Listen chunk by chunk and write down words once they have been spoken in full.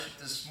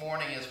this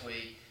morning as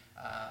we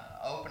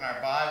open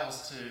our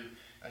Bibles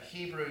to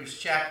Hebrews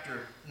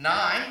chapter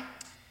 9.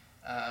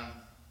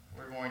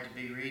 We're going to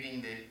be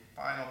reading the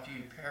final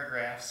few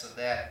paragraphs of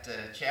that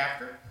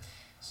chapter.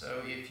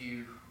 So if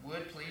you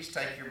would, please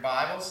take your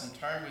Bibles and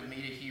turn with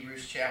me to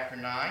Hebrews chapter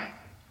 9.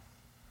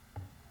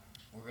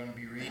 We're going to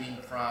be reading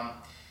from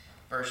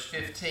verse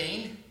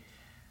 15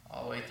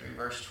 all the way through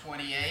verse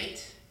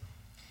 28.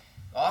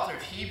 The author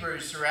of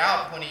Hebrews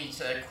throughout, when he's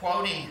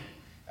quoting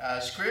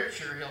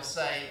Scripture, he'll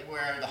say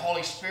where the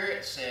Holy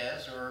Spirit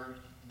says, or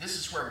this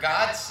is where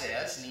God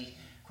says, and he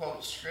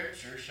quotes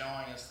Scripture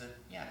showing us that,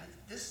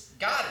 this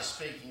God is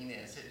speaking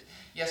this.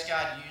 Yes,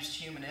 God used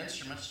human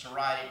instruments to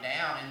write it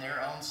down in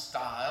their own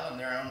style and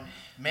their own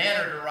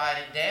manner to write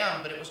it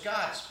down, but it was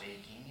God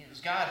speaking. It was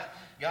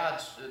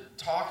God's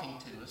talking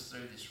to us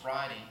through this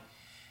writing.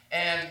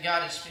 And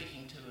God is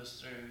speaking to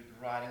us through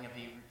the writing of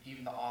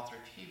even the author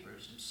of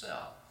Hebrews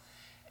himself.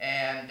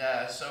 And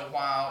so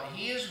while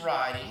he is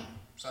writing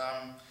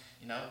some,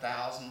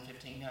 1,000,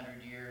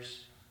 1,500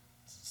 years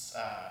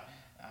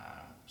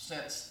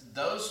since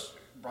those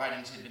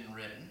writings had been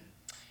written,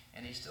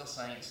 and he's still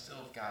saying it's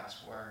still God's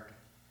Word.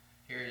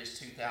 Here it is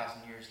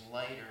 2,000 years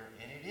later,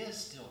 and it is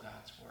still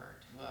God's Word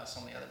to us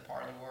on the other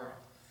part of the world.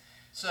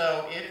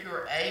 So if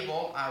you're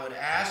able, I would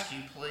ask you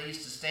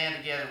please to stand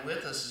together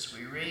with us as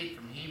we read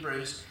from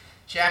Hebrews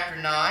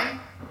chapter 9.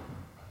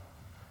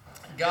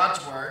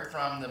 God's Word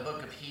from the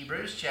book of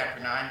Hebrews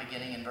chapter 9,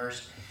 beginning in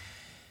verse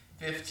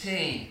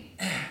 15.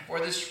 For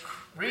this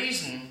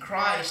reason,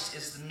 Christ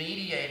is the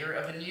mediator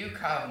of a new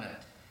covenant,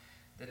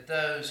 that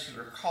those who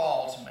are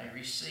called may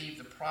receive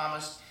the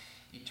promised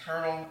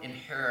eternal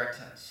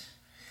inheritance.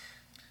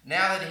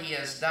 Now that he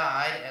has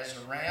died as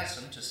a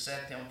ransom to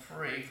set them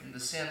free from the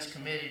sins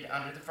committed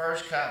under the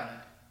first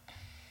covenant.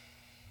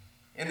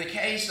 In the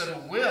case of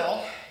a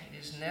will, it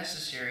is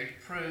necessary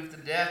to prove the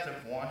death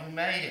of one who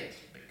made it,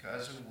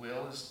 because a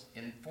will is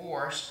in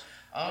force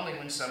only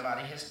when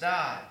somebody has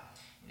died.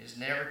 It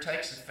never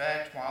takes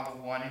effect while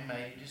the one who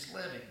made it is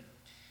living.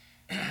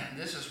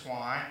 This is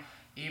why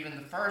even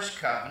the first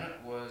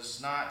covenant was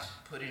not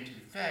put into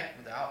effect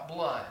without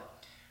blood.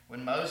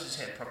 When Moses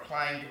had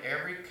proclaimed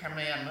every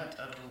commandment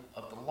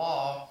of the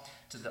law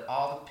to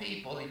all the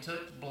people, he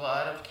took the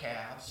blood of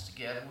calves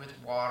together with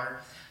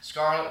water,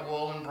 scarlet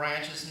wool and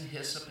branches and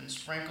hyssop, and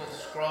sprinkled the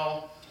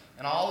scroll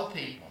and all the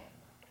people.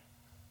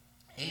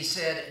 He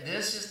said,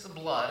 "This is the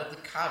blood of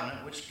the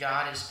covenant which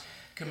God has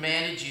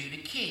commanded you to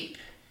keep."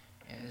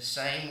 In the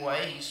same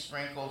way, he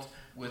sprinkled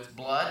with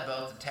blood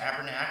both the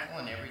tabernacle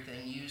and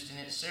everything used in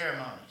its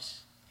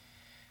ceremonies.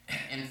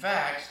 In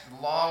fact, the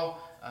law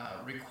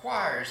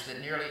requires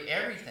that nearly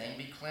everything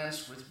be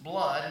cleansed with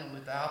blood, and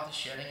without the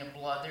shedding of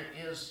blood there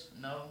is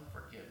no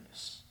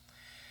forgiveness.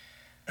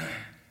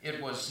 It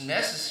was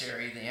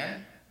necessary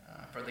then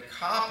for the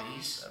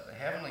copies of the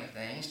heavenly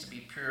things to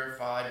be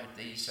purified with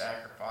these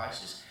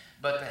sacrifices,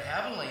 but the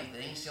heavenly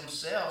things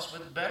themselves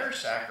with better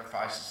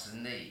sacrifices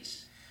than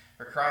these.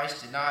 For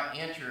Christ did not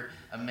enter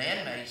a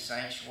man-made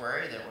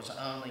sanctuary that was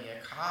only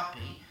a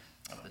copy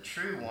of the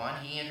true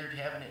one. He entered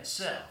heaven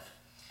itself,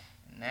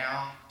 and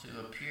now to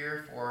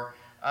appear for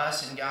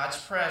us in God's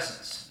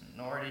presence.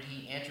 Nor did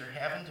he enter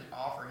heaven to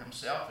offer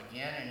himself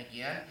again and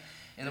again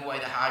in the way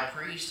the high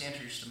priest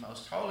enters the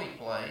most holy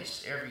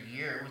place every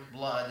year with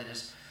blood that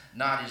is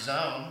not his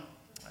own.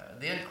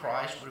 Then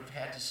Christ would have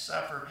had to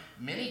suffer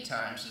many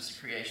times since the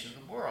creation of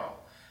the world.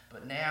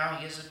 But now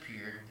he has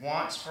appeared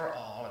once for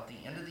all at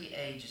the end of the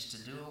ages to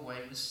do away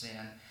with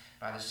sin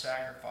by the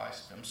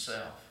sacrifice of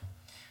himself.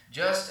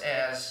 Just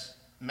as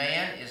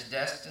man is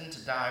destined to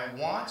die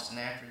once and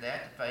after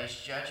that to face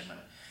judgment,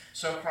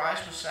 so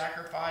Christ was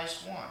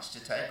sacrificed once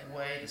to take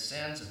away the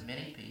sins of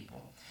many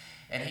people.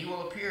 And he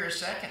will appear a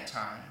second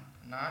time,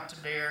 not to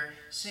bear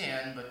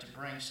sin, but to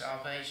bring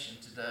salvation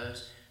to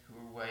those who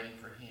are waiting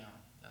for him.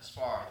 Thus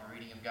far, the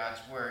reading of God's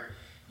Word.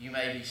 You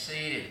may be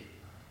seated.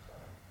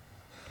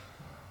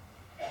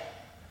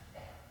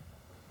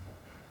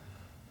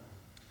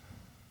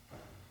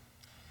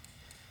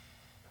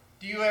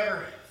 Do you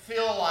ever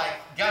feel like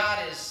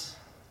God is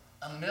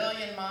a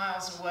million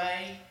miles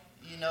away?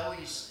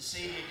 He's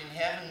seated in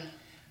heaven,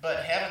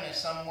 but heaven is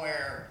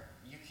somewhere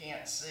you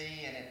can't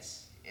see, and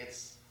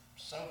it's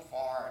so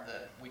far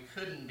that we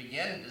couldn't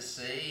begin to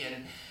see,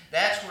 and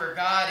that's where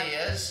God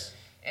is,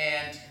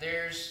 and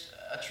there's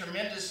a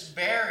tremendous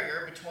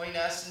barrier between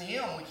us and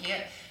him.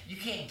 You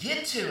can't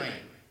get to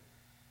him.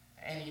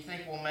 And you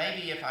think, well,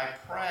 maybe if I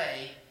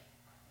pray,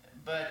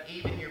 but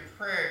even your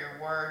prayer,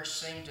 your words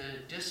seem to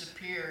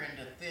disappear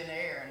into thin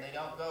air and they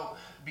don't go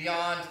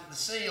beyond the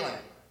ceiling.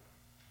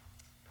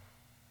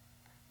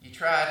 You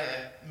try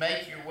to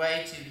make your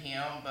way to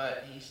him,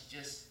 but he's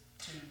just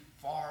too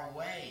far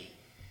away.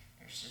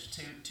 There's just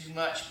too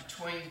much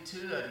between the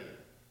two of you.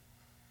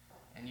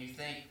 And you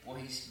think, well,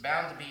 he's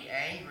bound to be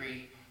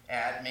angry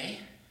at me,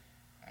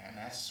 and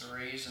that's the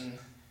reason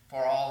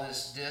for all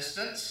this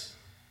distance.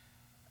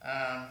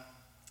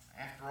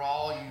 After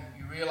all,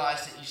 you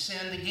realize that you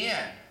sinned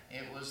again.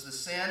 It was the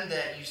sin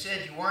that you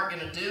said you weren't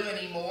going to do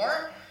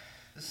anymore,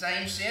 the the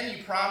same sin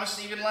you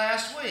promised even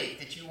last week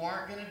that you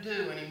weren't going to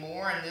do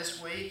anymore, and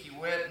this week you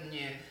went and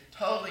you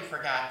totally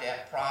forgot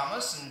that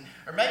promise,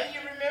 or maybe you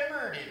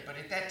remembered it, but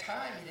at that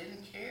time you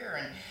didn't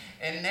care,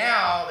 and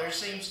now there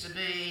seems to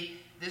be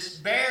this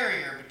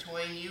barrier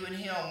between you and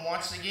him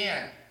once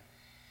again.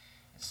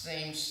 It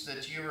seems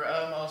that you were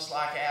almost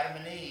like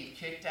Adam and Eve,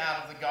 kicked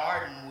out of the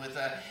garden with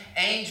an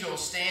angel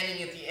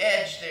standing at the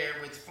edge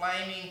there with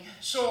flaming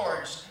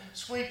swords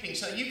sweeping,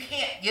 so you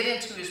can't get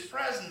into his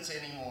presence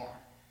anymore.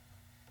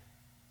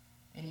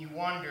 And you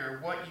wonder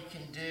what you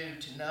can do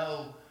to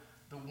know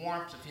the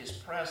warmth of his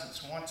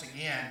presence once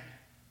again.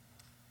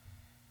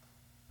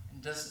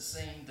 It doesn't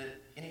seem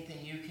that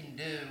anything you can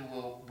do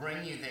will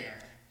bring you there.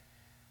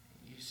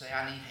 You say,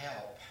 I need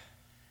help.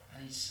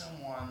 I need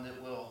someone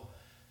that will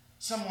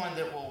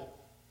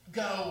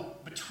go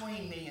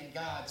between me and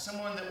God,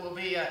 someone that will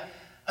be a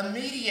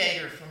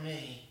mediator for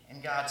me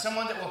and God,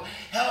 someone that will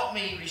help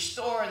me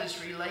restore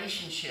this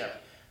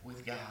relationship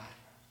with God.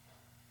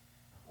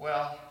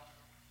 Well,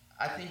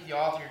 I think the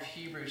author of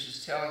Hebrews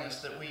is telling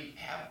us that we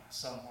have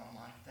someone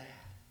like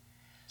that.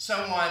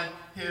 Someone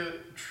who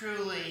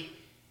truly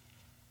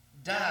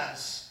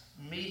does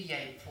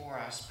mediate for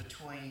us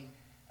between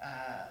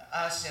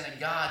us and a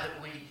God that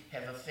we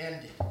have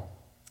offended.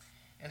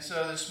 And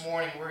so this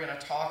morning we're going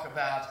to talk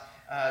about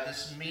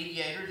this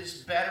mediator,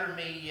 this better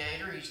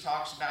mediator. He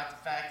talks about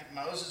the fact that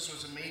Moses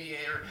was a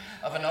mediator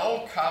of an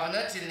old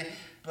covenant,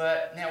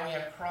 but now we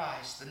have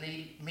Christ,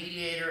 the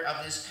mediator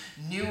of this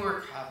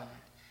newer covenant.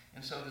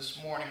 And so this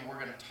morning we're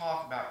going to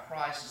talk about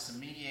Christ as the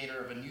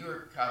mediator of a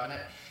newer covenant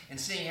and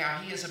seeing how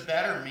he is a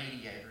better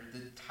mediator,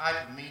 the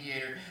type of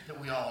mediator that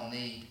we all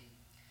need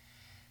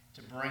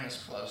to bring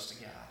us close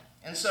to God.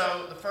 And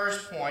so the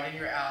first point in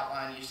your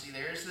outline you see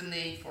there is the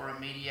need for a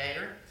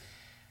mediator.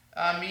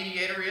 A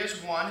mediator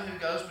is one who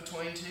goes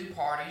between two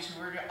parties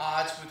who are at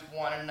odds with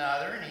one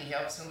another, and he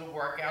helps them to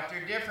work out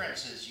their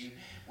differences.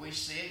 We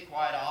see it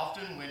quite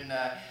often when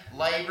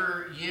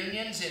labor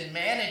unions and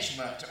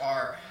management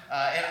are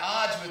at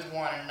odds with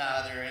one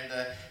another, and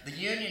the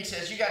union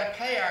says, you got to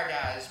pay our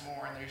guys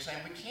more, and they're saying,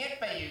 we can't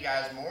pay you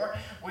guys more.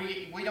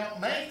 We don't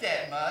make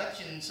that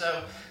much, and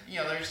so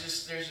there's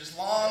this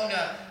long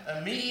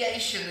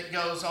mediation that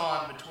goes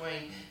on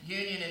between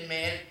union and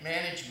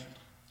management.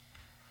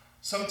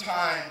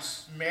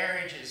 Sometimes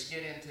marriages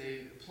get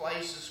into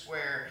places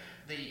where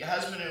the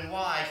husband and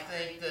wife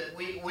think that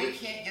we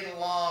can't get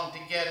along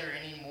together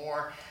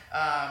anymore.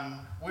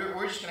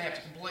 We're just going to have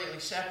to completely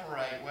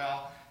separate.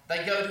 Well,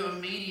 they go to a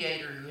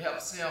mediator who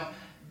helps them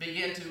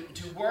begin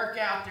to work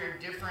out their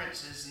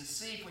differences and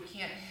see if we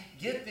can't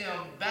get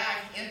them back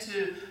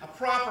into a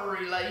proper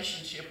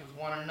relationship with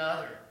one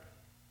another.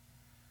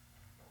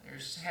 There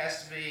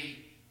has to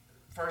be,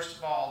 first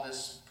of all,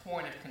 this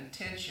point of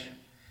contention.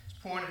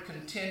 Point of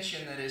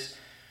contention that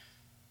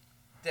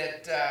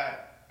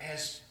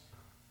has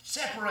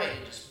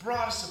separated us,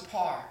 brought us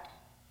apart.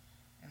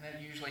 And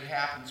that usually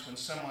happens when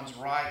someone's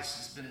rights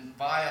has been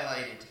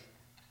violated.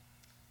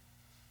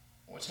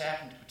 What's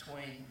happened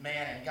between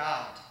man and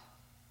God?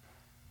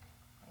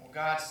 Well,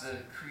 God's the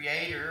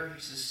creator.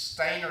 He's the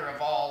sustainer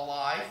of all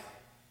life.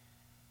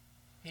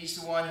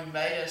 He's the one who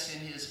made us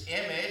in his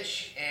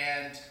image,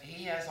 and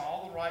he has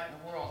all the right in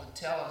the world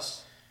to tell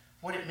us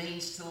what it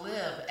means to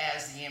live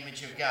as the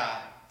image of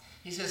God.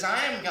 He says,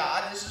 I am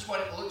God. This is what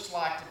it looks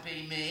like to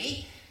be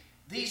me.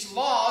 These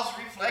laws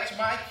reflect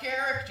my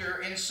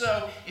character. And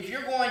so if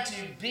you're going to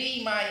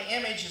be my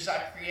image as I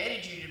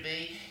created you to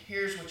be,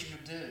 here's what you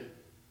do.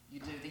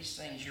 You do these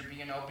things. You're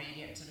being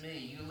obedient to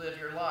me. You live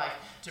your life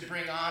to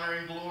bring honor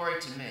and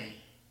glory to me.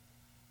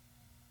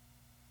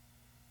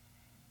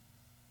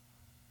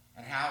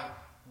 And how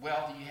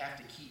well do you have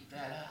to keep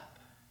that up?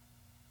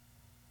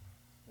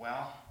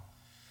 Well,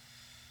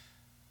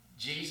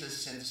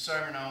 Jesus in the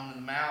Sermon on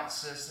the Mount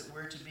says that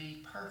we're to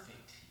be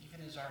perfect,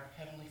 even as our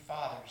Heavenly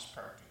Father is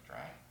perfect,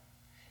 right?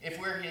 If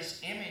we're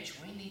his image,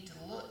 we need to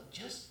look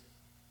just,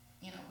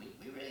 we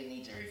really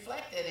need to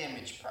reflect that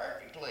image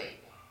perfectly.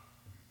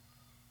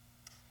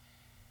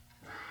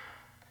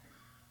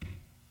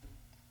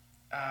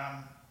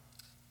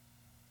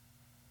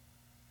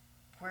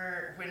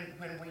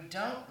 When we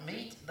don't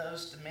meet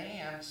those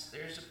demands,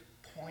 there's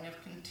a point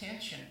of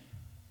contention.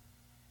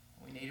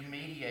 We need a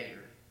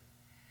mediator.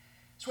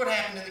 It's what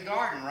happened in the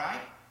garden, right?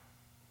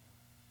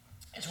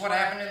 It's what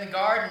happened in the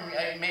garden.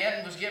 A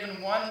man was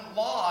given one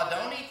law,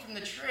 don't eat from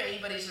the tree,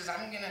 but he says,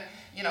 I'm going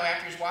to,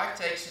 after his wife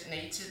takes it and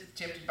eats it,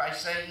 tempted by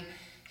Satan,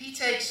 he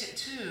takes it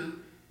too.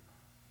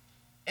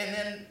 And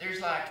then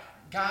there's like,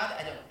 God,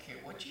 I don't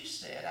care what you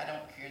said. I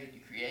don't care that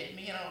you created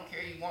me. I don't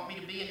care you want me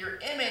to be in your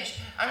image.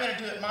 I'm going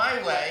to do it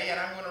my way, and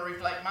I'm going to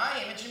reflect my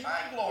image and my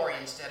glory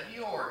instead of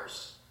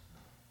yours.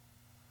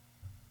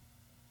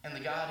 And the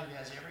God who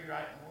has every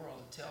right in the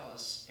world to tell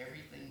us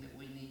everything that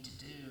we need to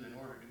do in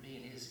order to be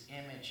in his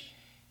image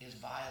is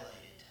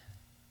violated.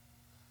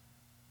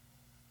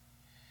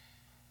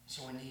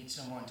 So we need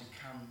someone to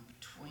come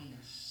between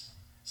us,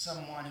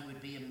 someone who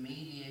would be a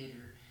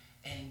mediator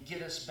and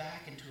get us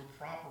back into a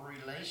proper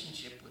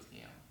relationship with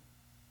him.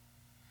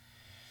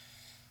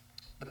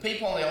 The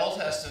people in the Old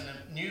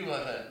Testament knew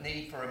of a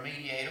need for a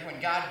mediator.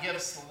 When God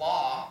gives the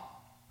law,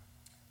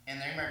 and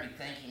they may be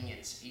thinking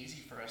it's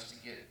easy for us to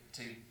get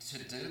to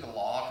do the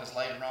law, because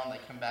later on they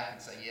come back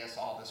and say, yes,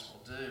 all this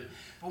will do.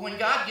 But when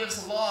God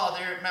gives the law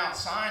there at Mount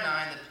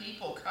Sinai, and the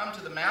people come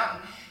to the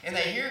mountain, and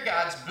they hear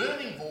God's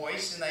booming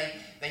voice, and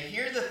they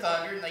hear the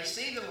thunder, and they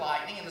see the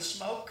lightning and the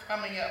smoke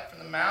coming up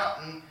from the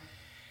mountain,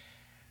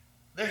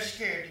 they're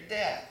scared to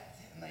death.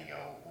 And they go,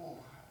 ooh,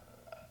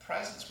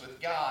 presence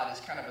with God is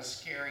kind of a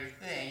scary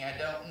thing. I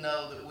don't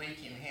know that we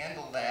can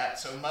handle that.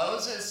 So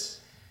Moses,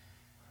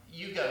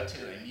 you go to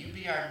him. You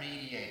be our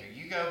mediator.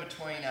 You go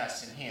between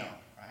us and him,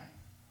 right?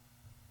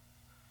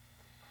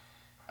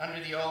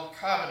 Under the old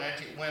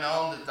covenant, it went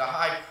on that the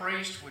high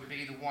priest would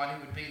be the one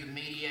who would be the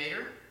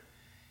mediator.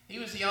 He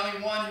was the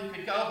only one who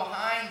could go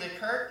behind the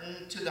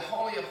curtain to the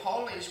Holy of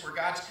Holies where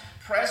God's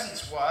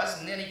presence was,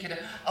 and then he could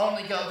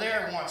only go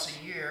there once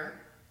a year.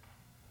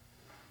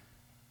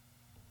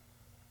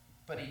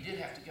 But he did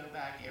have to go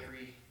back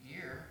every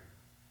year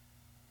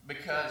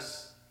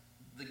because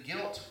the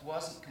guilt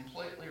wasn't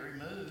completely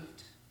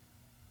removed.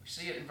 We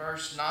see it in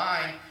verse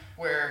 9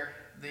 where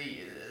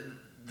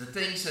the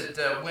things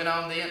that went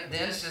on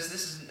then says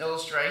this is an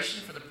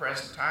illustration for the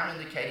present time,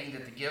 indicating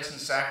that the gifts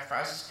and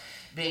sacrifices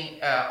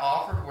being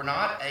offered were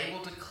not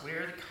able to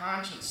clear the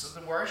conscience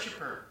of the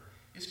worshiper.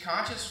 His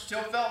conscience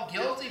still felt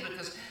guilty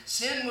because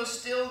sin was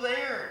still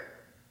there.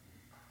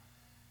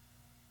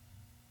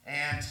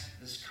 And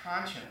this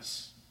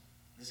conscience,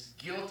 this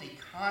guilty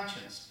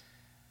conscience,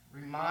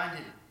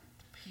 reminded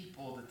the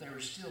people that they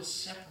were still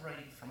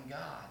separated from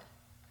God.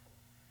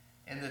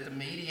 And that the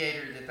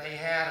mediator that they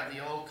had of the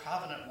old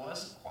covenant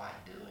wasn't quite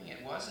doing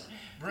it. Wasn't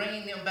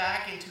bringing them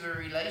back into a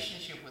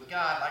relationship with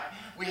God like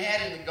we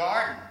had in the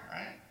garden,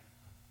 right?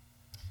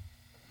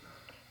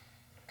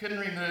 Couldn't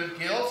remove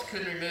guilt,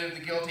 couldn't remove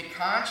the guilty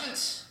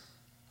conscience.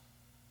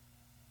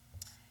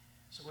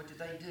 So what did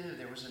they do?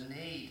 There was a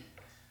need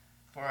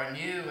for a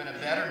new and a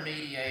better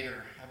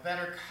mediator, a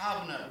better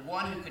covenant,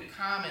 one who could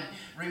come and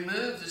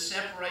remove the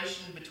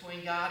separation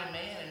between God and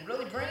man and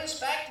really bring us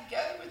back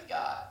together with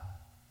God.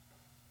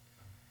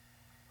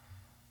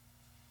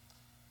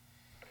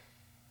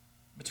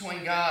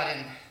 Between God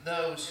and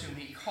those whom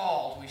he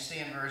called, we see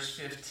in verse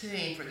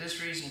 15, for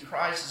this reason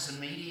Christ is the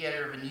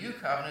mediator of a new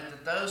covenant,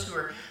 that those who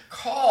are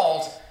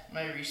called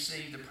may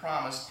receive the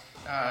promised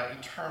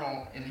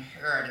eternal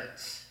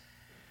inheritance.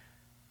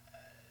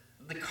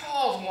 The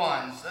called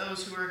ones,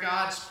 those who are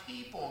God's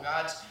people,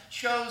 God's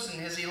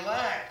chosen, his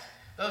elect,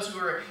 those who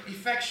are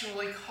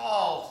effectually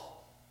called,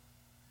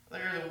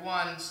 they're the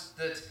ones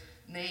that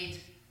need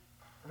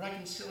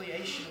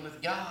reconciliation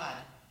with God.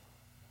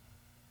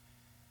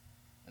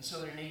 And so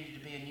there needed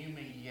to be a new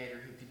mediator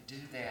who could do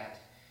that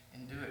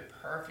and do it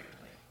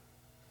perfectly.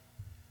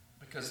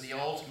 Because the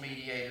old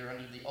mediator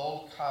under the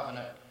old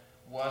covenant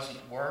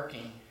wasn't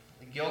working.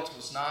 The guilt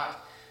was not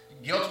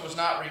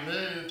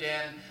removed,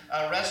 and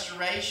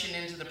restoration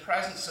into the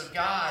presence of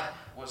God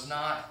was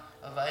not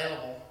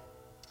available.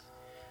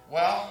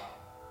 Well,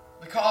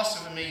 the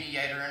cost of a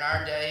mediator in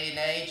our day and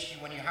age,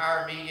 when you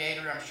hire a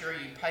mediator, I'm sure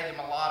you pay them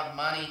a lot of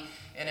money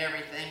and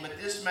everything, but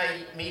this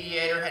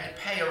mediator had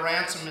to pay a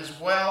ransom as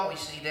well. We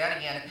see that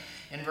again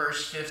in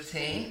verse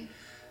 15.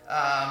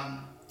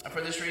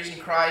 For this reason,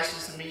 Christ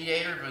is the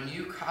mediator of a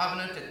new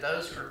covenant, that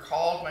those who are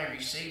called may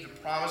receive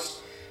the promised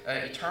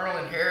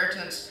eternal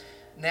inheritance,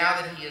 now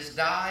that he has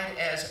died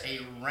as a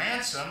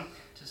ransom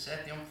to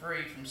set them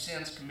free from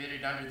sins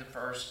committed under the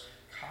first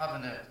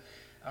covenant.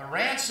 A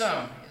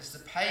ransom is the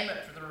payment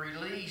for the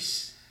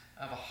release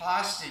of a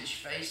hostage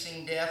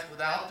facing death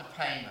without the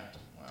payment.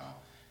 Well,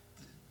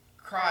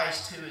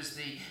 Christ, who is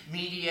the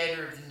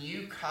mediator of the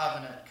new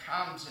covenant,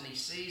 comes and he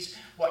sees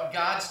what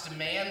God's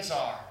demands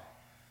are.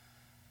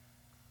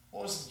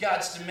 What was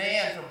God's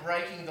demand for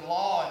breaking the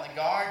law in the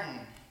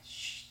garden?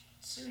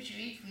 As soon as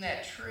you eat from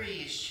that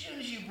tree, as soon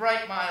as you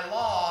break my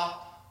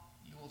law,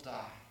 you will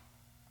die.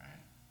 Right?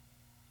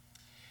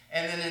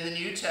 And then in the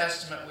New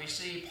Testament, we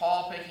see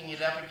Paul picking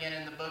it up again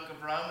in the book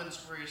of Romans,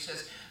 where he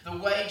says, the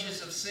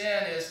wages of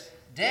sin is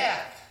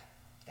death.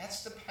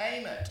 That's the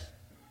payment.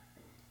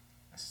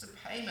 That's the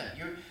payment.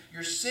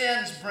 Your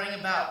sins bring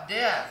about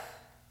death.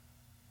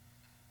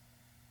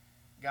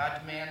 God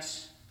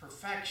demands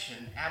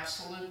perfection,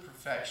 absolute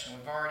perfection.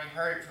 We've already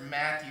heard it from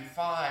Matthew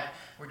 5,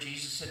 where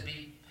Jesus said,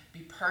 be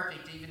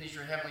perfect even as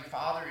your heavenly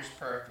Father is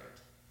perfect.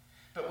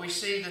 But we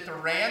see that the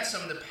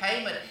ransom, the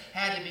payment,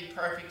 had to be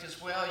perfect as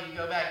well. You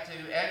go back to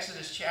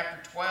Exodus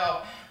chapter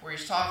 12, where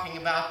he's talking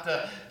about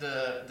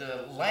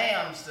the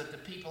lambs that the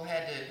people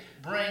had to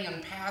bring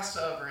in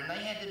Passover, and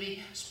they had to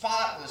be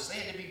spotless. They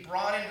had to be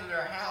brought into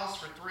their house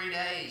for 3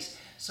 days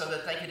so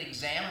that they could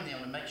examine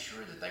them and make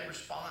sure that they were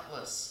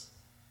spotless.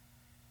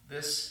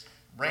 This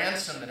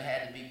ransom that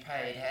had to be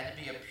paid had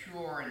to be a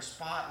pure and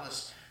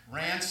spotless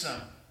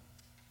ransom.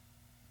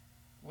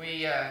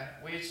 We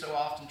so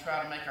often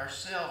try to make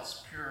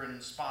ourselves pure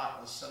and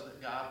spotless so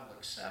that God will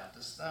accept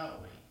us, don't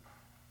we?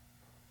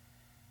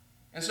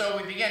 And so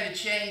we begin to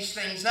change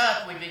things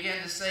up. We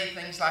begin to say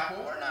things like,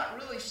 well, we're not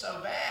really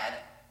so bad,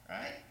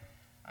 right?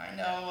 I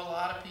know a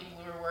lot of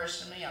people who are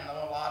worse than me. I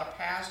know a lot of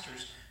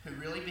pastors who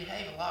really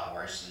behave a lot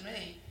worse than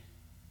me.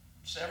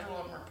 Several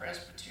of them are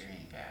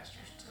Presbyterian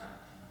pastors too.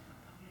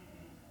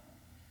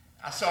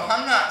 So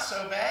I'm not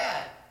so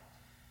bad.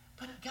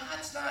 But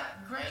God's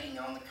not grading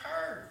on the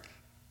curve.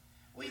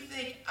 We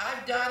think,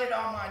 I've dotted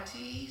all my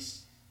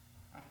T's.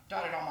 I've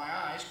dotted all my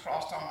I's,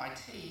 crossed all my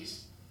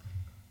T's.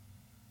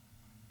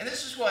 And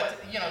this is what,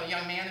 the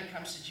young man who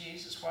comes to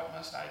Jesus, what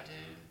must I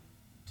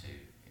do to,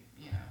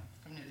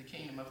 come to the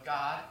kingdom of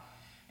God?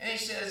 And he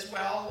says,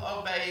 well,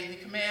 obey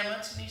the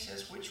commandments. And he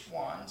says, which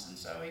ones? And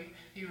so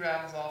he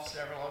rattles off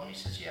several of them. He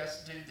says,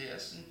 yes, do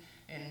this,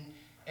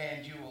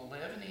 and you will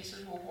live. And he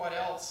says, well, what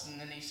else?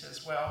 And then he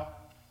says, well,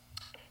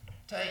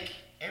 take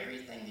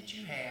everything that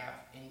you have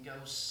and go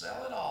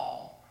sell it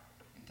all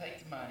and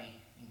take the money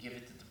and give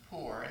it to the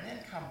poor, and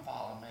then come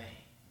follow me.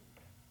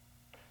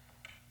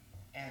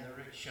 And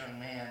the rich young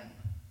man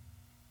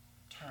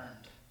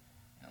turned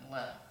and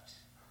left.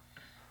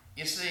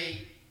 You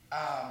see,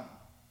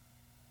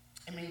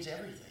 it means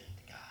everything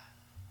to God.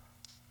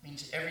 It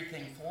means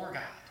everything for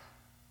God.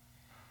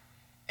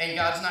 And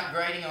God's not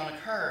grading on a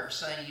curve,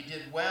 saying you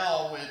did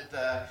well with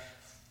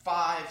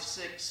 5,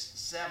 6,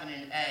 7,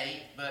 and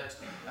 8, but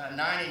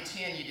 9 and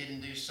 10 you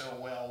didn't do so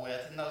well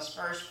with. And those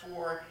first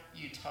 4,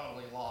 you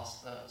totally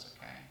lost those,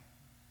 okay?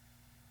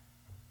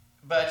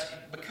 But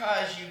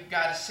because you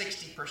got a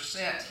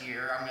 60%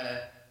 here,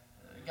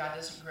 God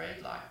doesn't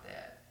grade like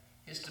that.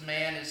 His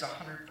demand is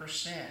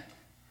 100%.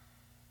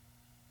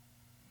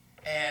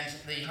 And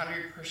the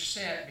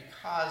 100%,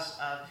 because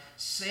of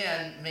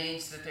sin,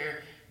 means that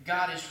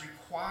God is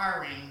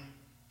requiring,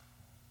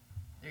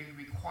 He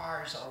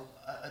requires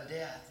a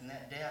death, and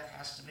that death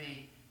has to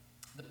be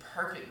the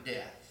perfect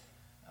death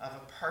of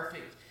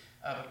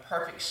a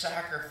perfect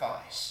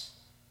sacrifice.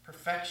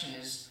 Perfection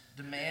is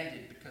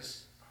demanded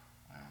because,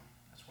 well,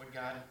 that's what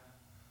God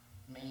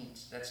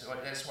means. That's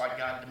what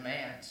God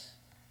demands.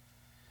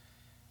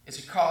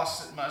 It's a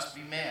cost that must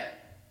be met.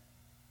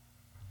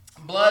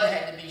 Blood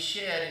had to be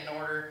shed in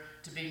order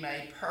to be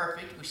made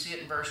perfect. We see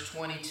it in verse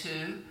 22.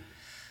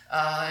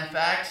 In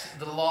fact,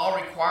 the law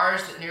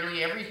requires that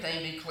nearly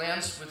everything be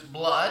cleansed with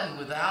blood, and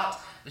without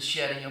the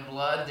shedding of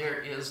blood, there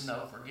is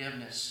no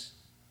forgiveness.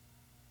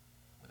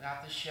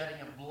 Without the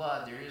shedding of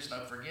blood, there is no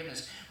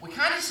forgiveness. We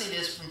kind of see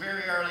this from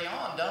very early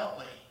on, don't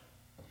we?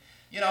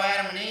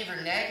 Adam and Eve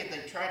are naked.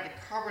 They tried to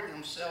cover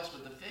themselves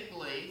with the fig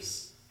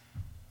leaves,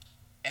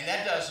 and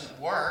that doesn't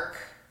work.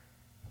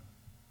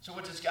 So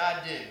what does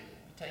God do?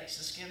 He takes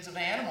the skins of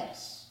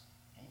animals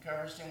and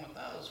covers them with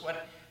those.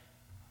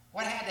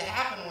 What had to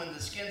happen when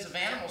the skins of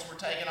animals were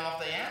taken off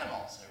the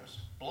animals? There was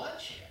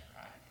bloodshed,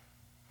 right?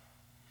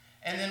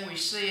 And then we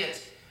see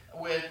it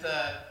with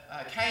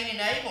Cain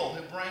and Abel,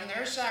 who bring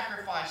their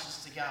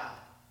sacrifices to God.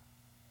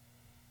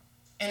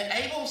 And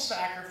Abel's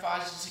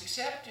sacrifice is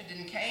accepted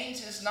and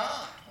Cain's is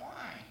not.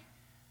 Why?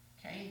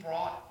 Cain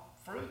brought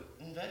fruit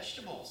and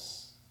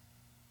vegetables.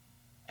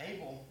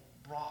 Abel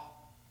brought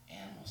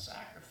animal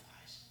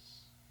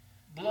sacrifices.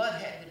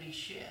 Blood had to be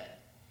shed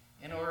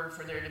in order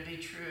for there to be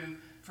true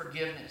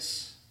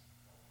forgiveness.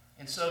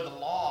 And so the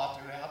law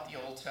throughout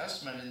the Old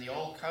Testament and the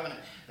Old Covenant,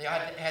 they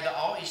had to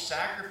always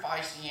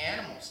sacrifice the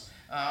animals.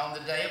 On the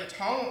Day of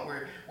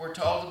Atonement, we're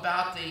told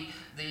about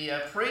the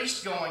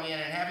priest going in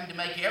and having to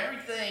make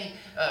everything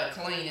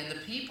clean and the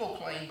people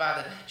clean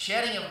by the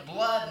shedding of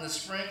blood and the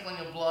sprinkling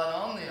of blood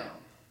on them.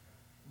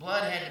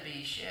 Blood had to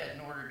be shed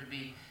in order to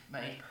be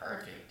made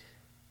perfect.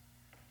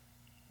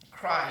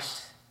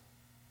 Christ,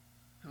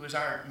 who is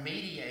our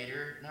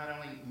mediator, not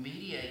only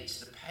mediates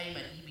the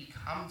payment, he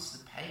becomes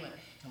the payment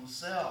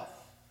himself.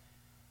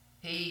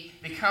 He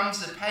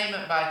becomes the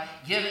payment by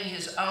giving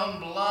his own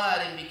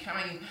blood and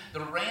becoming the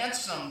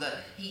ransom. That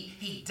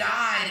he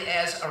died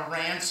as a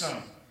ransom,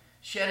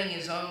 shedding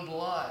his own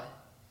blood.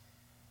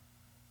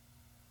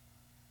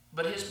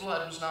 But his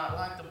blood was not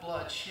like the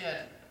blood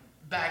shed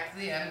back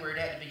then, where it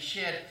had to be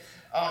shed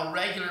on a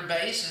regular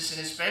basis,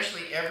 and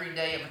especially every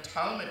Day of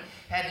Atonement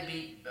had to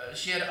be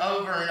shed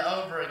over and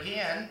over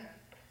again.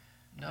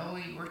 No,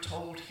 we're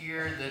told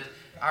here that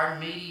our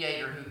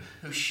mediator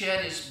who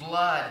shed his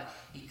blood,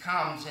 he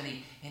comes and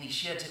he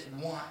sheds it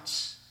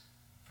once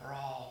for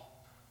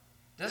all.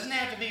 It doesn't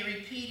have to be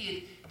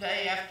repeated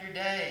day after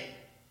day.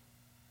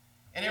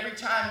 And every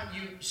time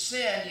you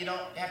sin, you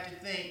don't have to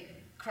think,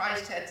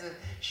 Christ had to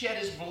shed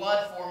his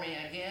blood for me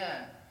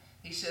again.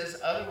 He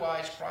says,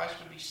 otherwise Christ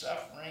would be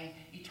suffering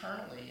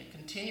eternally and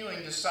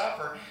continuing to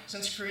suffer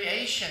since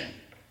creation.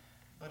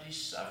 But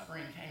his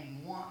suffering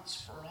came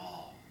once for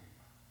all.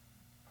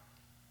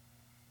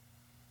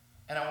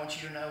 And I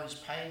want you to know his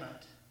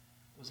payment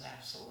was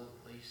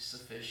absolutely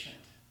sufficient.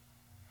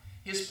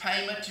 His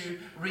payment to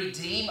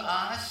redeem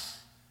us,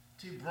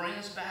 to bring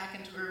us back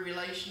into a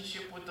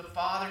relationship with the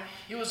Father,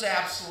 it was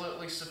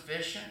absolutely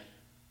sufficient.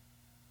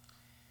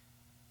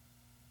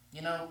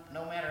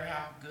 No matter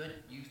how good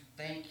you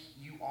think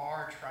you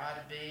are, try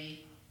to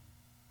be,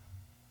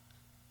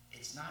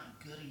 it's not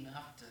good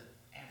enough to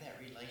have that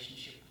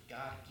relationship with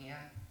God again.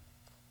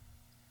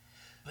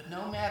 But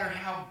no matter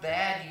how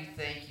bad you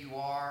think you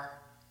are,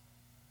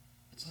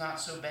 It's not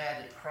so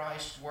bad that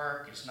Christ's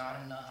work is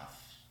not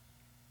enough,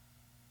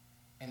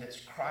 and that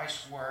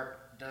Christ's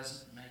work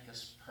doesn't make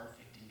us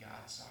perfect in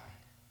God's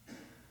sight.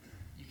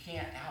 You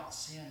can't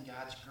out-sin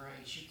God's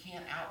grace. You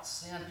can't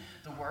out-sin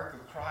the work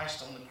of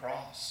Christ on the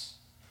cross,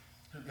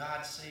 who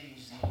God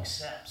sees and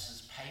accepts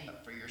as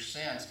payment for your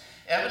sins,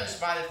 evidenced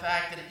by the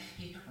fact that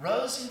he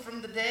rose him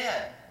from the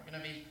dead. We're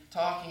going to be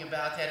talking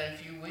about that in a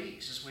few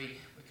weeks as we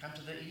come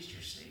to the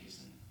Easter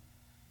season.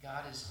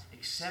 God has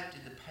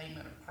accepted the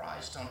payment of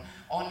Christ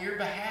on your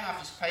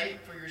behalf as payment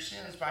for your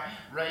sins by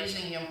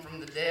raising him from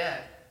the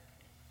dead.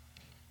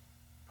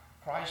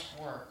 Christ's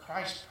work,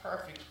 Christ's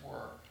perfect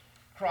work,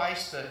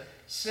 Christ the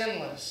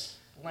sinless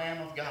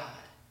Lamb of God,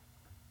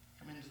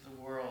 come into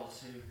the world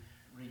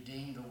to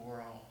redeem the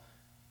world,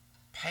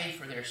 pay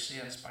for their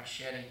sins by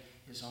shedding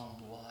his own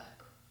blood.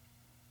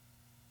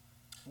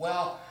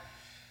 Well,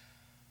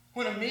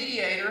 when a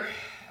mediator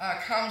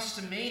comes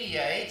to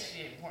mediate,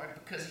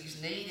 because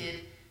he's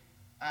needed,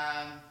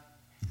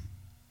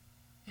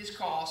 his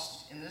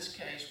cost in this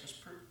case was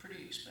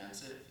pretty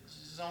expensive. It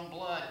was his own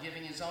blood,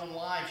 giving his own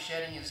life,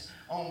 shedding his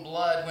own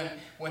blood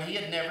when he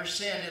had never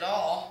sinned at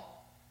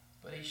all,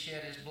 but he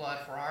shed his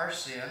blood for our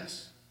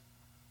sins.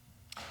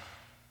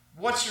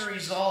 What's the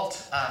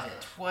result of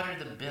it? What are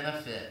the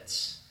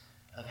benefits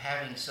of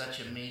having such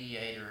a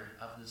mediator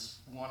of this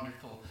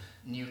wonderful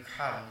new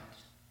covenant?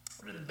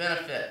 What are the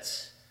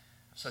benefits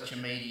of such a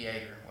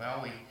mediator?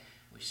 Well,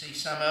 we see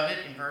some of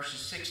it in verses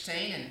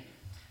 16 and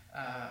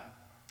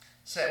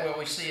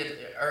we see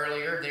it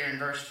earlier there in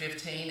verse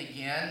 15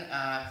 again.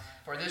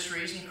 For this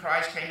reason,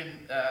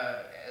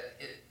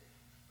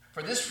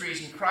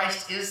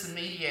 Christ is the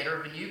mediator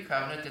of a new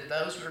covenant, that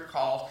those who are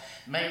called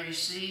may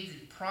receive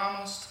the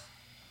promised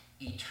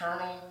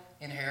eternal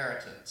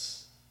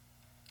inheritance.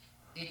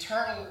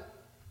 Eternal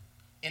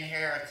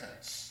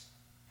inheritance.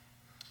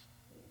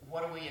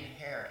 What do we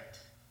inherit?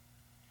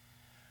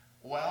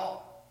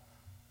 Well,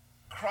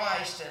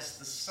 Christ as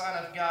the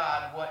Son of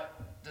God,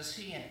 what does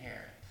he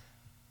inherit?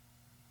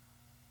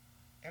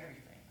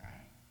 Everything,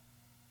 right?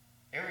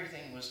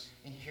 Everything was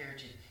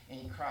inherited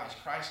in Christ.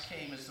 Christ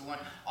came as the one.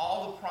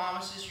 All the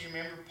promises, you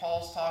remember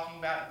Paul's talking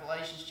about in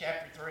Galatians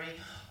chapter 3,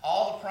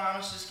 all the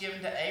promises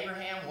given to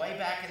Abraham way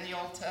back in the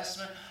Old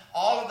Testament,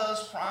 all of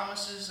those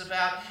promises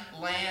about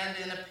land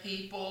and a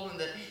people, and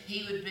that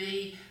he would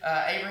be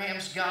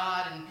Abraham's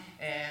God,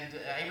 and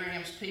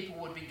Abraham's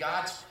people would be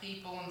God's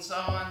people, and so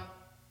on.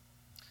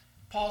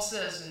 Paul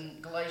says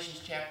in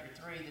Galatians chapter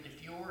 3 that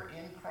if you're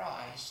in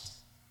Christ,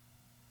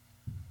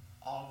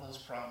 all of those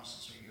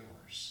promises are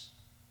yours,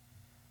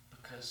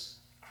 because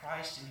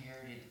Christ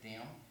inherited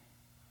them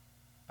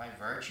by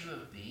virtue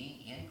of being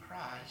in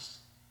Christ.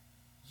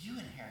 You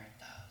inherit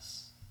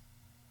those.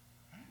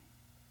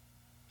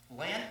 Right?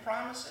 Land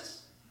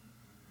promises.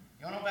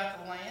 You want to know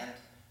about the land?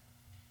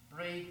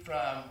 Read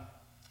from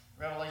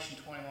Revelation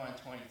 21 and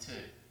 22.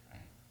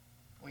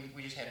 Right?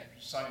 We just had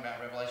talking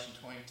about Revelation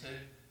 22.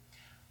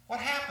 What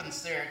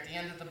happens there at the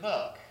end of the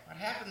book? What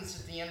happens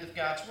at the end of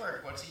God's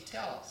Word? What does he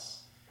tell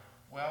us?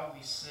 Well,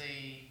 we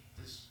see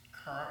this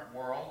current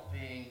world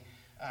being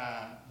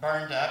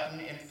burned up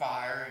in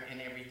fire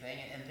and everything.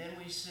 And then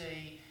we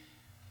see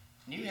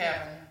new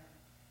heaven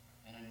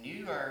and a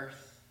new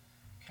earth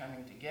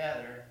coming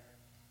together.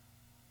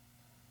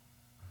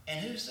 And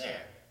who's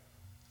there?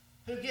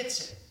 Who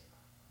gets it?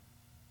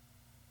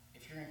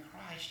 If you're in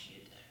Christ,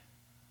 you do.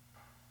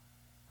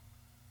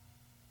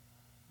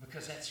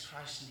 Because that's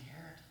Christ's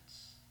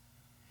inheritance.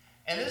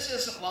 And this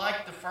isn't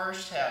like the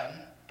first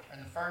heaven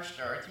and the first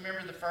earth.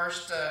 Remember the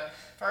first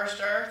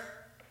earth?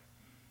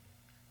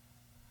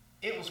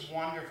 It was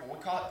wonderful. We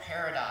call it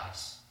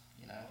paradise,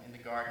 in the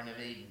Garden of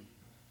Eden.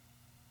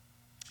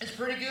 It's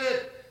pretty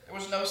good. There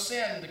was no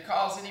sin to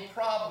cause any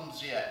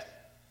problems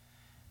yet.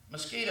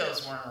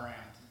 Mosquitoes weren't around.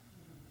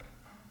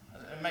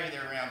 Maybe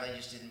they're around, they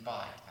just didn't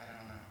bite. I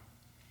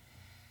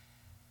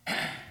don't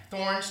know.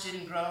 Thorns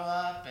didn't grow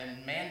up,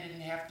 and man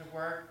didn't have to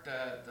work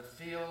the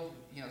field,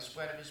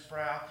 sweat of his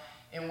brow.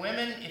 And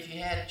women, if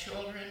you had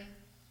children,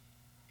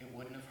 it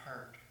wouldn't have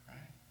hurt, right?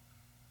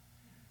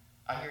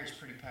 I hear it's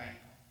pretty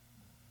painful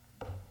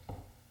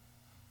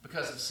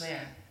because of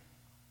sin.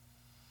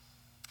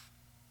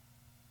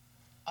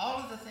 All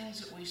of the things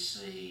that we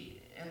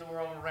see in the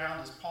world around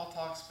us, Paul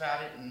talks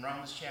about it in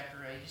Romans chapter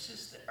 8. He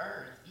says the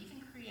earth,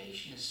 even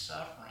creation, is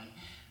suffering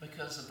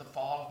because of the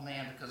fall of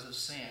man, because of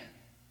sin.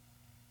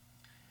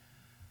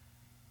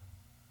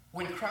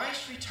 When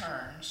Christ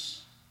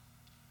returns,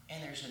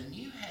 and there's a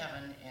new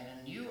heaven and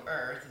a new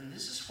earth, and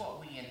this is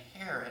what we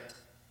inherit,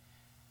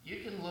 you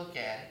can look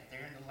at it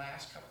there in the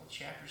last couple of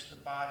chapters of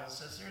the Bible. It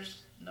says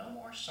there's no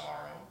more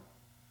sorrow,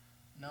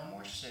 no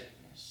more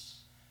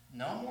sickness,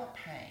 no more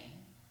pain.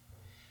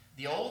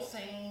 The old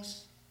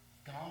things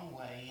gone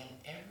away, and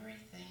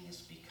everything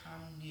has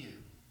become new.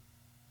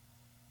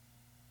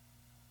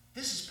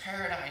 This is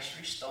paradise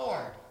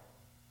restored.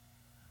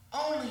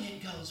 Only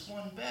it goes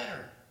one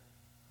better.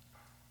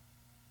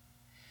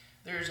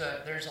 There's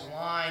a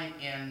line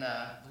in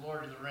the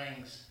Lord of the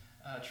Rings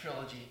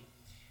trilogy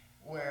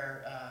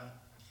where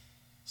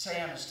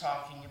Sam is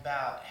talking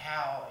about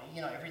how,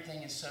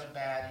 everything is so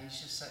bad.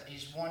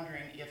 He's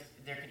wondering if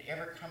there could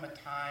ever come a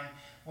time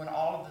when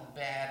all of the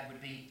bad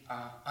would be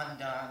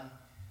undone.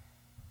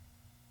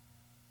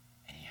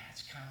 And yeah,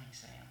 it's coming,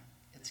 Sam.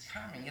 It's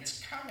coming.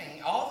 It's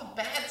coming. All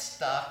the bad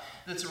stuff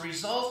that's a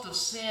result of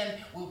sin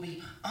will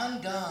be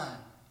undone.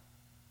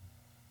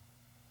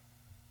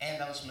 And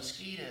those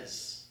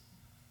mosquitoes,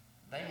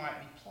 they might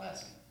be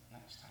pleasant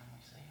next time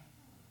we see them.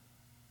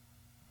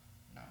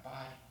 Not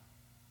biting.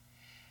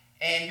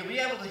 And you'll be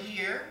able to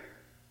hear,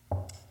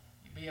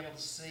 you'll be able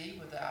to see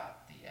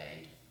without the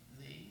aid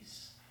of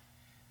these.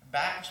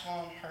 Backs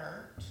won't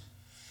hurt.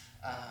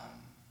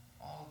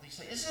 All of these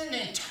things. It's an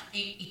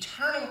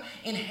eternal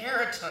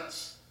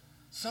inheritance.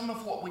 Some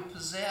of what we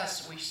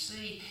possess, we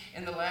see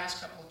in the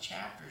last couple of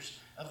chapters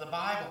of the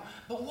Bible.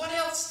 But what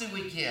else do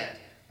we get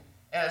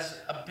as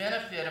a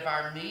benefit of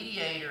our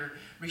mediator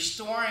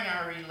restoring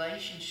our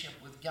relationship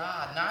with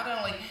God? Not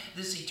only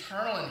this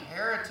eternal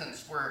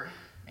inheritance where,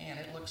 man,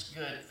 it looks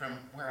good from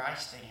where I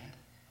stand.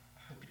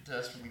 I hope it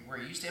does from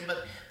where you stand.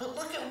 But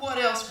look at what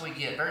else we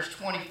get. Verse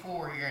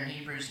 24 here in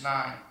Hebrews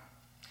 9.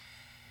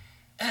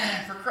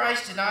 For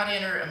Christ did not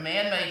enter a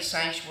man-made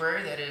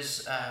sanctuary that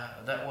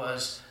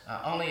was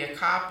only a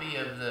copy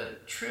of the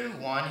true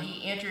one.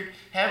 He entered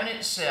heaven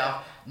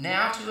itself,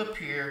 now to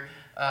appear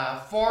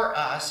for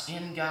us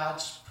in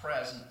God's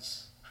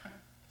presence.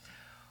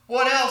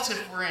 What else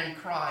if we're in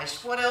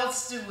Christ? What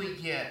else do we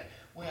get?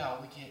 Well,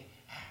 we get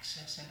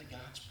access into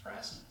God's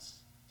presence.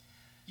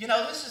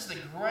 This is the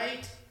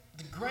great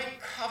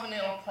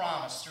covenantal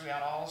promise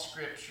throughout all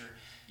Scripture.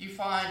 You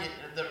find it,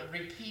 the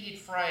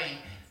repeated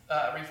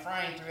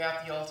refrain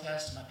throughout the Old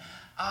Testament.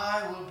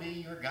 I will be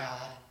your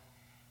God,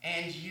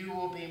 and you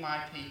will be my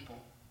people.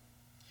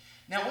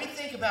 Now, we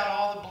think about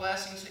all the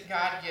blessings that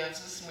God gives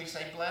us, and we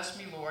say, bless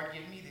me, Lord,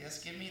 give me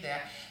this, give me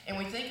that. And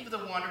we think of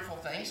the wonderful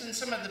things, and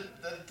some of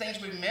the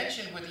things we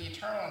mentioned with the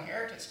eternal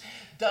inheritance.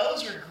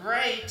 Those are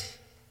great.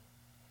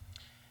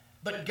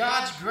 But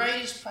God's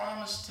greatest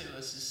promise to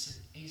us is,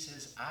 he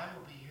says, I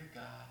will be your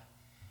God.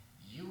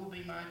 You will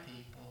be my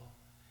people.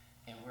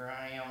 And where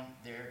I am,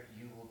 there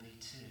you will be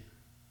too.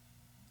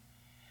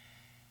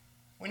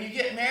 When you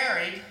get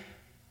married,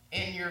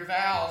 in your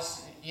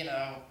vows,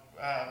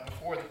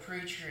 before the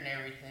preacher and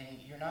everything,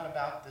 you're not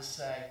about to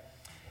say,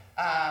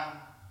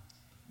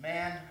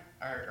 man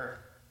or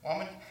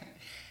woman,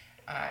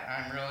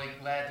 I'm really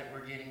glad that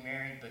we're getting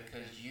married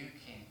because you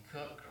can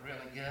cook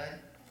really good.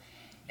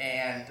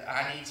 And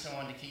I need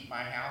someone to keep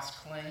my house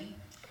clean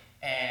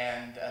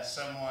and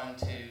someone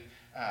to,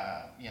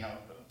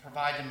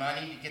 provide the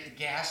money to get the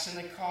gas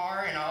in the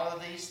car and all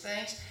of these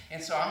things.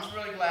 And so I'm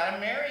really glad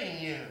I'm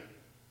marrying you.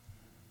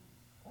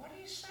 What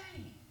are you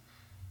saying?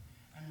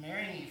 I'm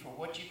marrying you for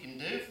what you can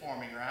do for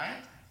me,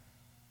 right?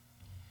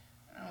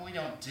 No, we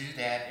don't do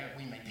that.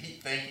 We may be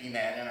thinking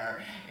that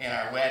in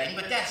our wedding,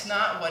 but that's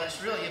not what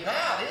it's really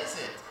about, is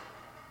it?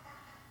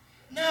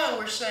 No,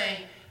 we're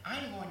saying,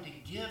 I'm going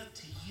to give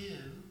to you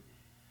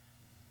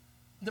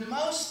the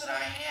most that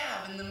I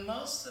have, and the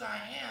most that I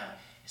have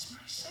is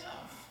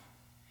myself.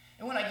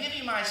 And when I give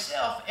you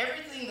myself,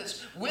 everything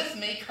that's with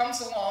me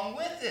comes along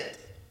with it.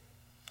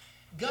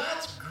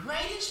 God's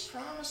greatest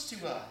promise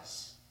to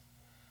us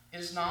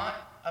is not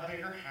a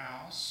bigger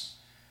house.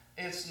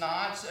 It's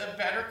not a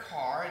better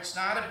car. It's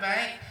not a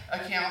bank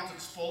account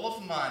that's full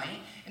of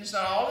money. And it's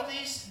not all of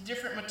these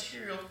different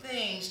material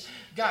things.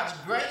 God's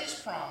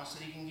greatest promise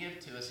that he can give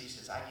to us, he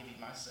says, I give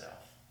you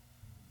myself.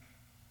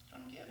 That's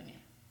what I'm giving you.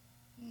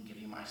 I'm going to give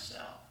you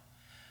myself.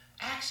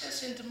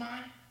 Access into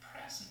my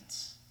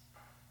presence.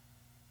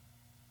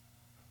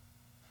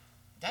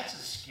 That's a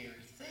scary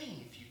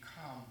thing if you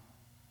come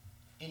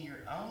in your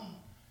own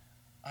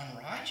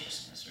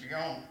unrighteousness, or your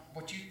own,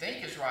 what you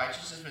think is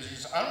righteousness, which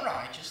is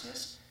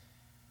unrighteousness.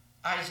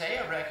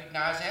 Isaiah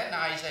recognized that in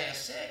Isaiah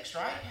 6,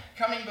 right?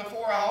 Coming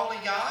before a holy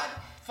God,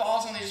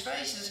 falls on his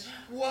face, says,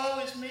 woe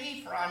is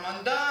me, for I'm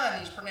undone.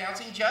 He's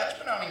pronouncing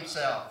judgment on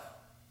himself.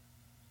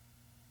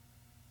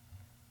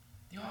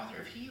 The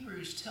author of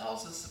Hebrews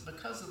tells us that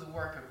because of the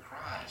work of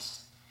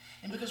Christ,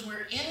 and because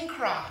we're in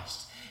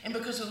Christ, and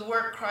because of the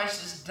work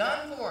Christ has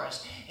done for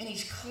us, and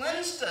he's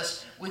cleansed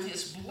us with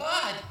his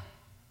blood,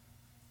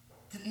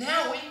 that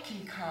now we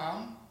can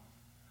come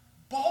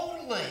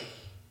boldly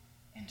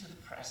into the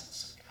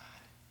presence of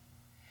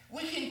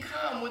God. We can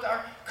come with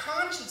our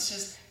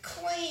consciences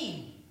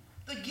clean.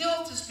 The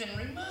guilt has been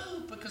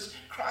removed because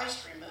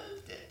Christ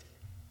removed it.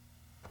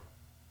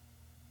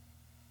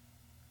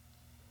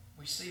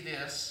 We see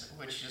this,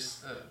 which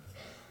is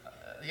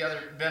the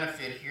other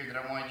benefit here that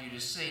I wanted you to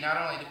see. Not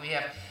only do we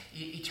have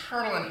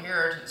eternal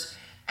inheritance,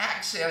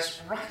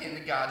 access right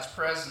into God's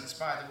presence.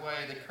 By the way,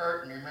 the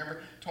curtain,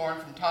 remember, torn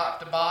from top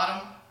to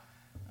bottom?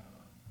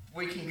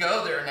 We can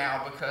go there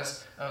now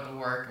because of the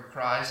work of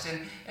Christ.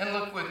 And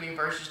look with me,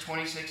 verses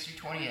 26 through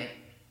 28.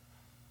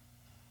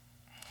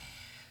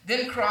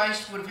 Then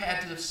Christ would have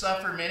had to have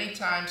suffered many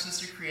times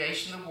since the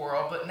creation of the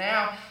world, but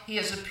now he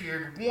has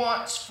appeared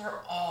once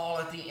for all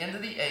at the end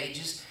of the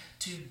ages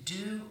to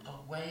do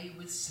away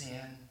with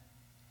sin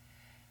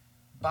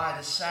by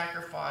the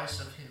sacrifice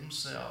of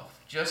himself.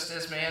 Just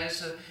as man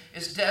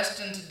is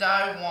destined to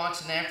die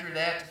once and after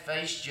that to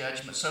face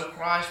judgment, so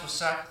Christ was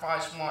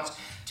sacrificed once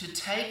to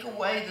take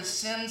away the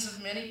sins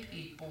of many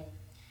people.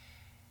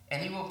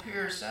 And he will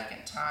appear a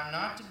second time,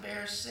 not to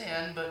bear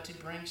sin, but to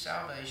bring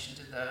salvation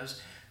to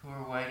those who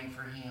are waiting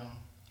for him.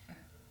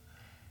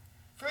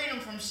 Freedom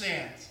from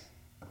sins.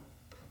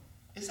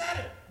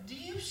 Do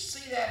you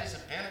see that as a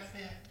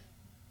benefit?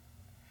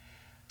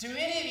 Do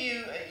any of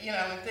you,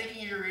 in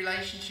thinking of your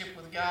relationship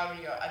with God, when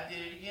you go, I did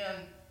it again.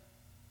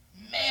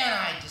 Man,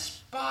 I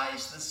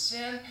despise the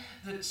sin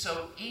that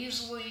so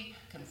easily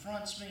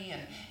confronts me,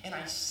 and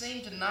I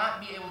seem to not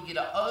be able to get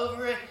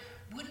over it.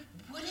 Would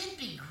it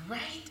be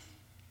great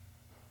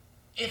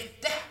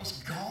if that was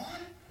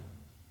gone?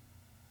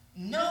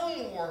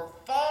 No more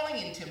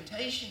falling in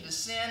temptation to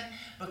sin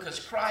because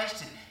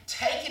Christ had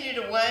taken it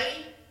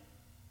away.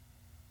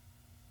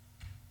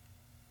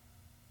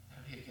 That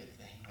would be a good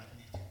thing, wouldn't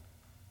it?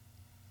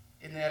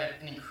 Isn't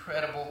that an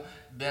incredible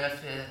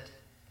benefit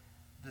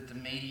that the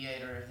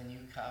mediator of the new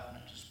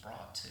covenant has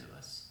brought to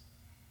us?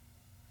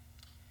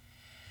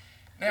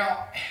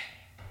 Now,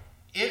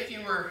 if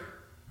you were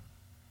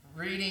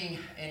reading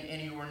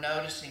and you were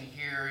noticing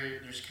here,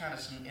 there's kind of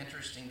some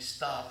interesting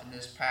stuff in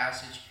this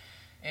passage.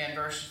 In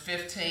verse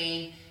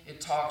 15, it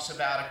talks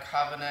about a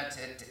covenant.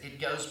 It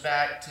goes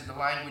back to the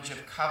language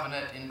of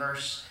covenant in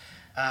verse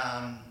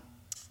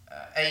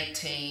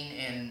 18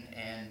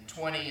 and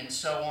 20 and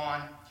so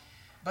on.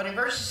 But in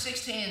verses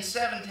 16 and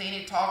 17,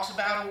 it talks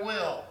about a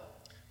will.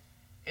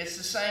 It's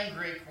the same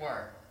Greek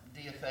word,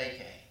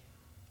 diatheke.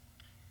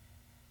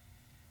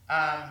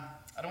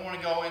 I don't want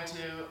to go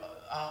into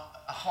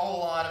a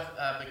whole lot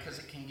of, because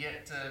it can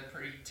get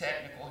pretty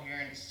technical here,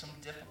 and it's some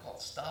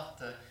difficult stuff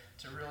to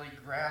really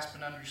grasp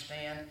and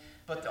understand.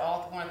 But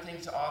one of the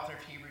things the author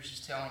of Hebrews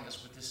is telling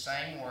us with the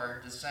same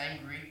word, the same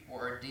Greek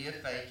word,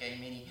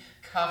 diatheke, meaning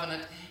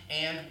covenant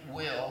and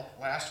will,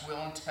 last will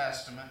and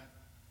testament.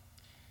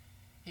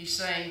 He's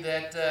saying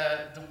that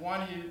the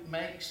one who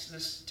makes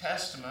this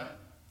testament,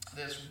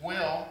 this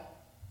will,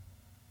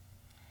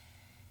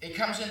 it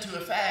comes into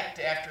effect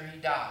after he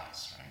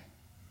dies, right?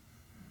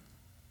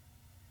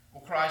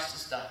 Well, Christ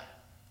has died.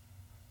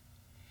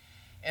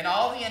 And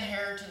all the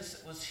inheritance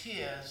that was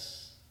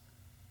his,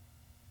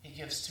 he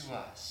gives to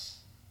us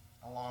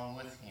along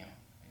with him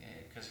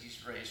because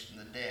he's raised from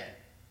the dead.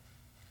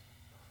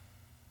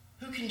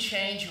 Who can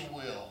change a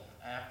will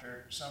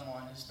after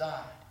someone has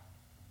died?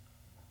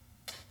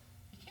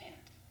 You can't.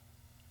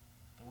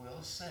 The will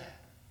is set.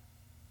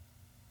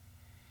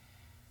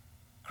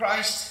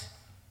 Christ,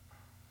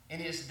 in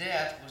his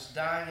death, was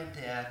dying a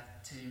death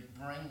to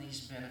bring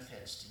these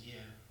benefits to you.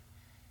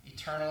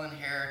 Eternal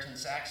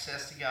inheritance,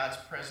 access to God's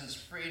presence,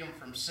 freedom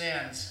from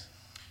sins.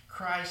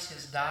 Christ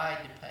has died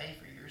to pay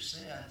for your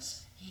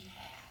sins. He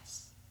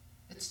has.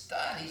 It's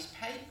done. He's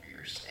paid for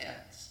your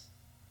sins.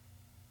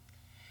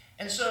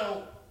 And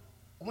so,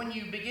 when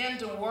you begin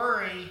to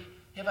worry,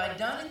 have I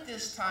done it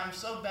this time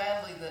so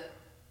badly that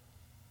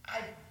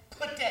I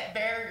put that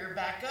barrier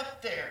back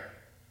up there?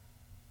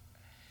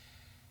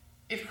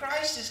 If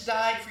Christ has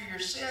died for your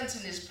sins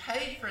and has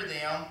paid for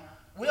them,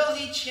 will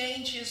he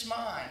change his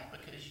mind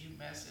because you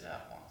mess it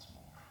up once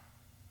more?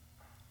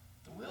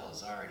 The will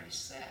is already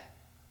set.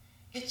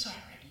 It's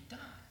already done.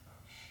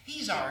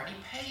 He's already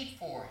paid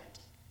for it.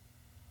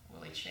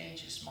 Will he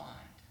change his mind?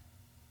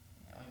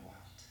 No, he won't.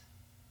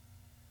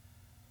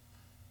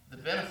 The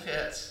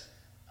benefits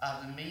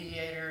of the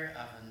mediator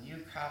of a new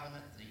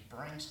covenant that he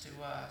brings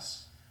to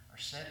us are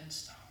set in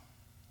stone.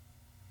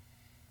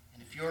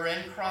 And if you're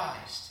in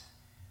Christ,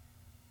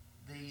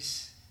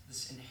 this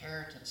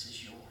inheritance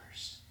is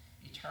yours.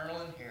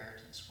 Eternal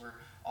inheritance, where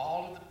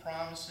all of the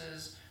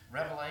promises,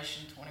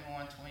 Revelation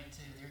 21,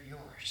 22, they're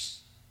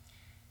yours.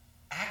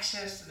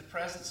 Access to the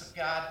presence of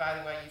God, by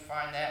the way, you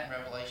find that in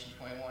Revelation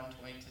 21,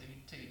 22,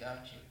 too,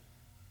 don't you?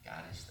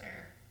 God is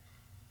there.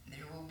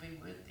 There will be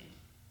with thee.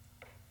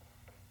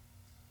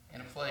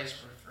 In a place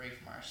where we're free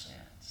from our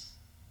sins.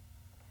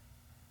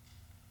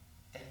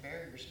 That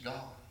barrier's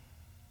gone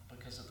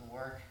because of the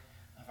work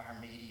of our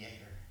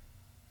mediator.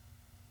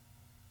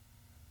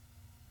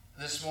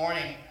 This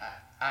morning,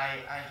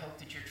 I hope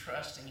that you're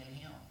trusting in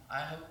him.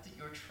 I hope that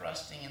you're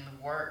trusting in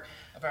the work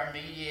of our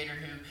mediator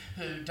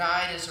who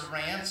died as a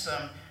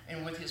ransom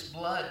and with his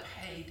blood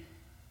paid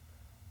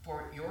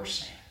for your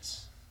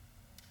sins.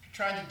 If you're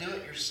trying to do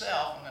it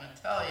yourself, I'm going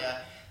to tell you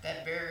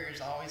that barrier is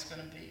always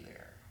going to be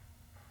there.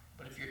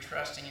 But if you're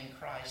trusting in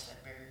Christ,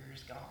 that barrier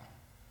is gone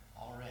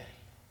already.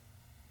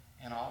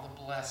 And all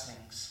the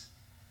blessings,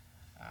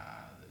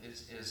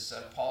 as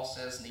Paul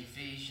says in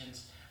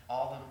Ephesians,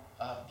 all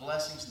the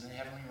blessings in the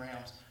heavenly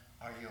realms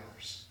are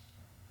yours.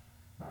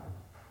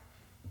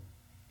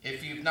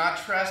 If you've not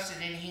trusted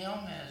in him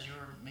as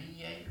your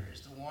mediator,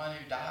 as the one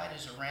who died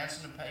as a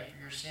ransom to pay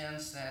for your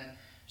sins, then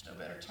there's no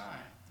better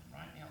time than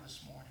right now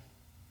this morning.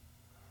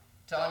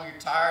 Tell him you're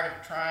tired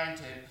of trying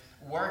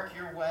to work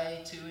your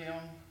way to him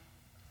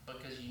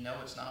because you know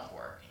it's not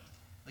working.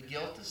 The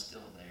guilt is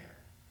still there.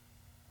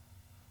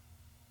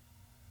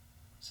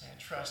 Say, I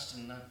trust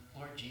in the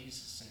Lord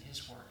Jesus and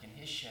his work and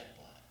his shed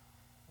blood,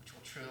 which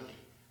will truly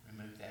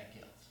remove that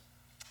guilt.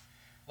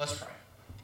 Let's pray.